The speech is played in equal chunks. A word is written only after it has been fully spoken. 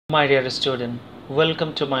My dear student,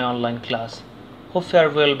 welcome to my online class. Hope you are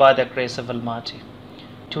well by the grace of Almighty.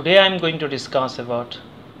 Today I am going to discuss about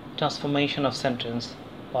transformation of sentence,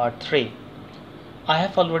 part 3. I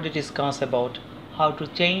have already discussed about how to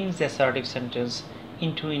change the assertive sentence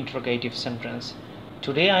into interrogative sentence.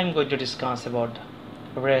 Today I am going to discuss about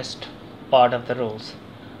rest part of the rules.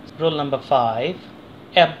 Rule number 5.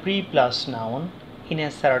 Every plus noun in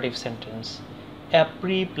assertive sentence.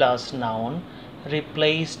 Every plus noun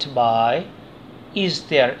replaced by is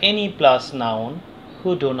there any plus noun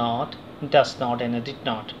who do not, does not and did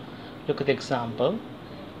not. Look at the example.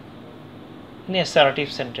 In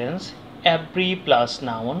assertive sentence, every plus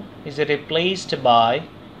noun is replaced by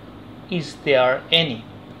is there any.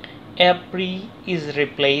 Every is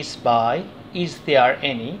replaced by is there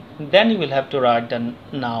any. Then you will have to write the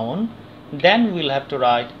noun. Then we will have to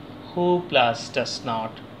write who plus does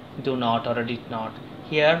not, do not or did not.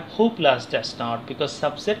 Here who plus does not, because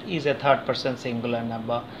subject is a third person singular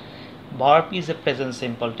number, verb is a present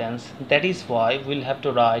simple tense. That is why we'll have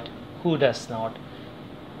to write who does not,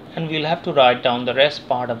 and we'll have to write down the rest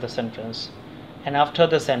part of the sentence. And after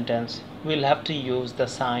the sentence we'll have to use the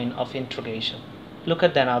sign of interrogation. Look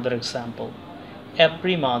at another example.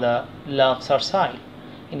 Every mother loves her child.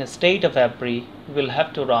 In a state of every, we'll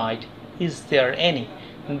have to write is there any.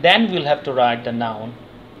 Then we'll have to write the noun.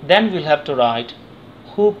 Then we'll have to write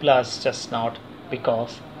who plus does not,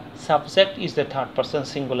 because subject is the third person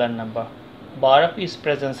singular number, verb is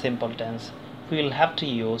present simple tense. We will have to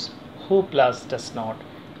use who plus does not.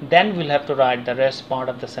 Then we'll have to write the rest part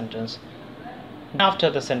of the sentence. After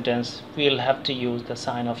the sentence we'll have to use the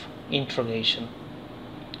sign of interrogation.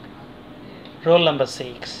 Rule number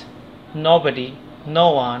 6. Nobody,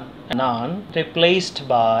 no one, none replaced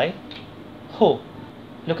by who.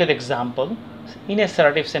 Look at the example. In a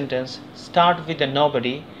assertive sentence, start with a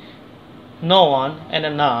nobody, no one and a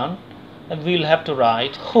none, and we'll have to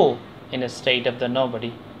write who in a state of the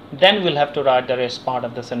nobody. Then we'll have to write the rest part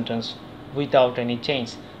of the sentence without any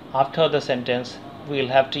change. After the sentence we'll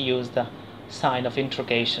have to use the sign of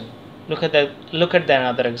interrogation. Look at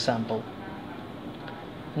another example.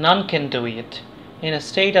 None can do it. In a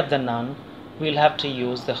state of the none we'll have to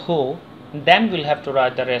use the who. Then we'll have to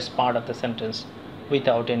write the rest part of the sentence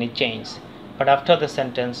without any change. But after the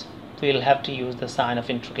sentence we'll have to use the sign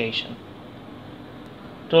of interrogation.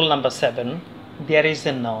 Rule number 7. There is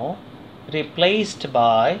a no replaced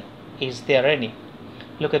by is there any.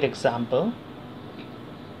 Look at the example.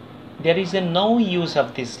 There is a no use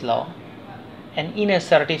of this law, and in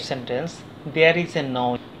assertive sentence there is a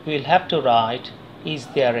no, we'll have to write is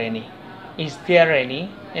there any. Is there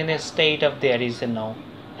any in a state of there is a no,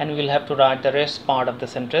 and we'll have to write the rest part of the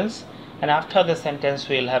sentence. And after the sentence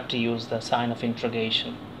we'll have to use the sign of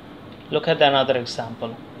interrogation. Look at another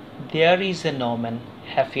example. There is a no man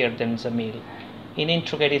happier than Jamil. In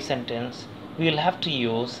interrogative sentence we'll have to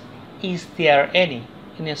use is there any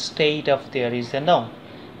in a state of there is a no.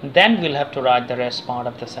 Then we'll have to write the rest part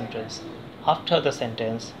of the sentence. After the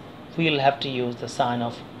sentence we'll have to use the sign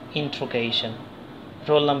of interrogation.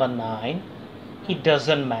 Rule number 9. It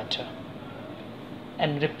doesn't matter,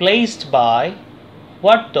 and replaced by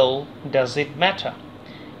what though does it matter.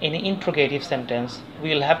 In an interrogative sentence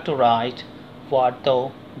we'll have to write what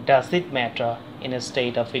though does it matter in a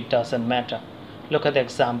state of it doesn't matter. Look at the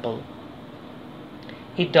example.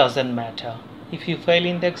 It doesn't matter if you fail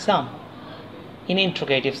in the exam. In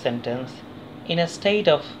interrogative sentence, in a state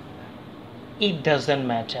of it doesn't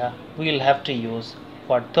matter, we'll have to use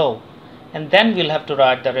what though, and then we'll have to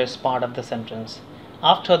write the rest part of the sentence.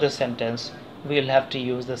 After the sentence we'll have to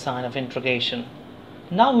use the sign of interrogation.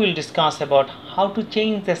 Now we'll discuss about how to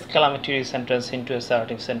change the exclamatory sentence into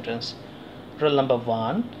assertive sentence. Rule number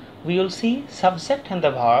 1. We will see subject and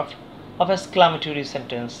the verb of exclamatory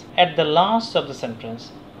sentence at the last of the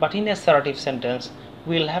sentence, but in assertive sentence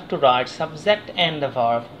we'll have to write subject and the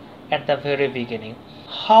verb at the very beginning.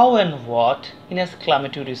 How and what in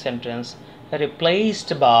exclamatory sentence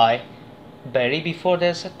replaced by very before the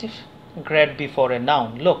adjective, great before a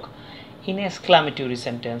noun. Look, in exclamatory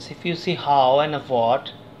sentence if you see how and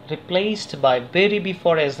what replaced by very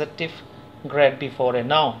before adjective, great before a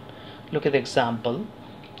noun. Look at the example.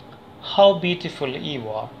 How beautiful you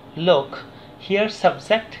are. Look, here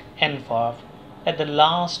subject and verb at the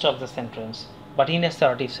last of the sentence, but in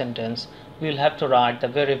assertive sentence we'll have to write the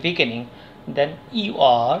very beginning. Then you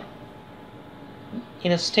are.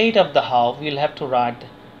 In a state of the how we'll have to write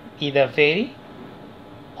either very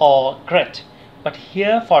or great. But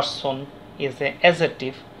here for soon is the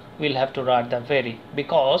adjective, we'll have to write the very,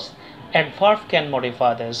 because adverb can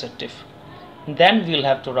modify the adjective. Then we'll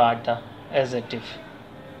have to write the adjective.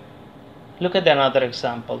 Look at another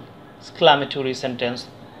example. Exclamatory sentence.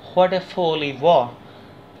 What a fool you are.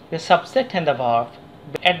 The subject and the verb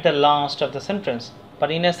at the last of the sentence.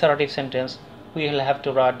 But in assertive sentence, we will have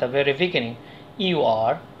to write the very beginning. You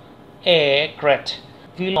are a great.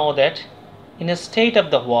 We know that in a state of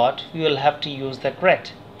the word, we will have to use the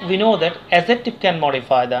great. We know that adjective can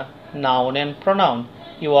modify the noun and pronoun.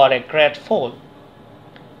 You are a great fool.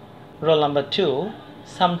 Rule number 2.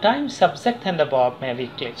 Sometimes subject and the verb may be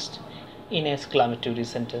eclipsed in an exclamatory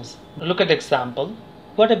sentence. Look at the example.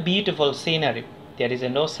 What a beautiful scenery. There is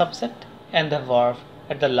no subject and the verb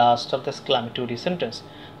at the last of the exclamatory sentence.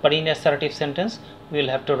 But in assertive sentence, we will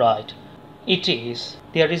have to write it is.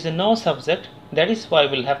 There is no subject. That is why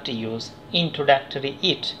we will have to use introductory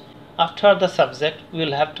it. After the subject, we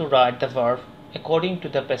will have to write the verb according to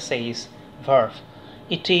the passage verb.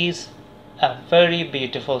 It is a very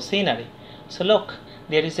beautiful scenery. So look,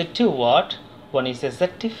 there is a two word. One is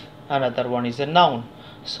adjective, another one is a noun.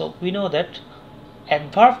 So we know that a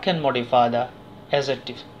verb can modify the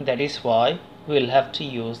adjective. That is why we will have to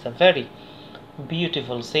use the very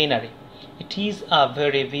beautiful scenery. It is a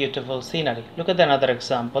very beautiful scenery. Look at another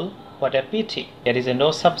example. What a pity. There is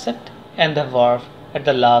no subject and the verb at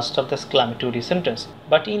the last of the exclamatory sentence.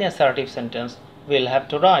 But in assertive sentence, we will have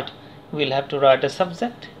to write the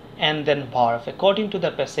subject and then verb according to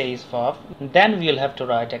the passage verb. Then we will have to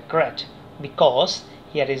write a great, because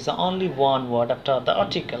here is only one word after the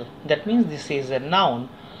article. That means this is a noun.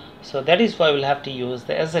 So that is why we will have to use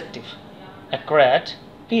the adjective. A great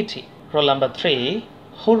pity. Rule number 3.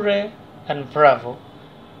 Hooray and bravo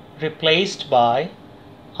replaced by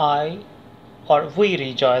I or we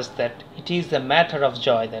rejoice that. It is a matter of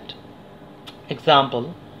joy that.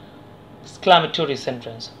 Example, exclamatory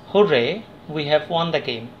sentence. Hooray, we have won the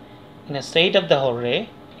game. In a state of the hooray,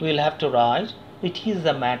 we will have to write it is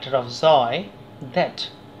a matter of joy that.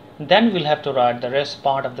 Then we will have to write the rest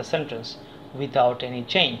part of the sentence without any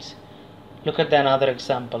change. Look at another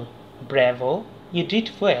example. Bravo, you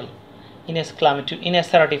did well. In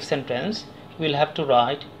assertive sentence, we will have to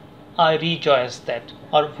write I rejoice that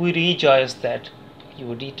or we rejoice that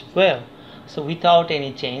you did well. So without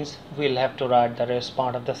any change, we will have to write the rest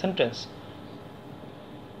part of the sentence.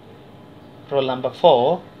 Rule number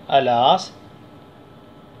 4. Alas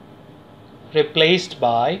replaced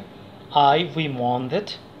by I we mourn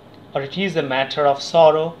that, or it is a matter of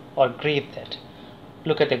sorrow or grief that.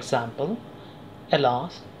 Look at the example.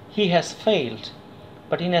 Alas, he has failed.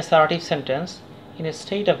 But in assertive sentence, in a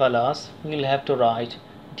state of alas, we will have to write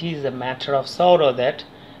it is a matter of sorrow that,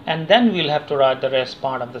 and then we will have to write the rest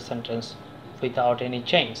part of the sentence without any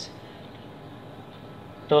change.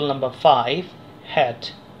 Rule number 5. Had,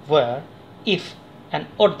 were, if and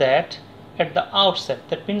or that at the outset,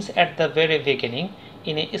 that means at the very beginning,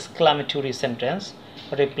 in an exclamatory sentence,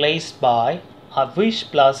 replaced by a wish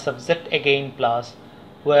plus subject again plus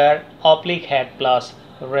where oblique had plus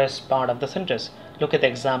rest part of the sentence. Look at the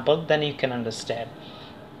example, then you can understand.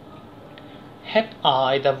 Had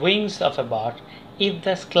I the wings of a bird, if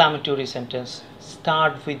the exclamatory sentence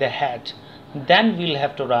start with a had, then we'll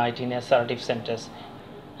have to write in assertive sentence.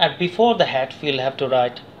 And before the had, we'll have to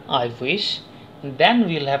write I wish. Then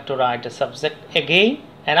we'll have to write the subject again,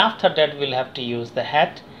 and after that we'll have to use the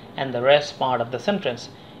had and the rest part of the sentence.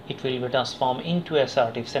 It will be transformed into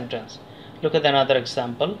assertive sentence. Look at another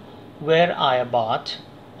example. Were I a bat,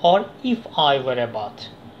 or if I were a bat.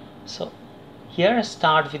 So here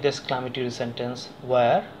start with the exclamatory sentence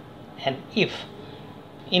were and if.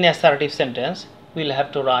 In assertive sentence, we'll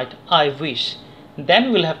have to write I wish.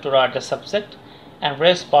 Then we'll have to write the subject and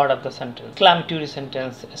rest part of the sentence. Exclamatory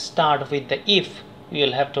sentence start with the if. We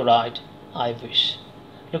will have to write I wish.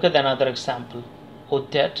 Look at another example.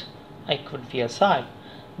 Would that I could be a child.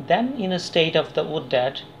 Then in a state of the would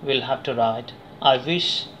that, we'll have to write I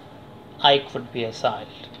wish I could be a child.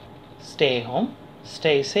 Stay home,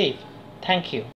 stay safe. Thank you.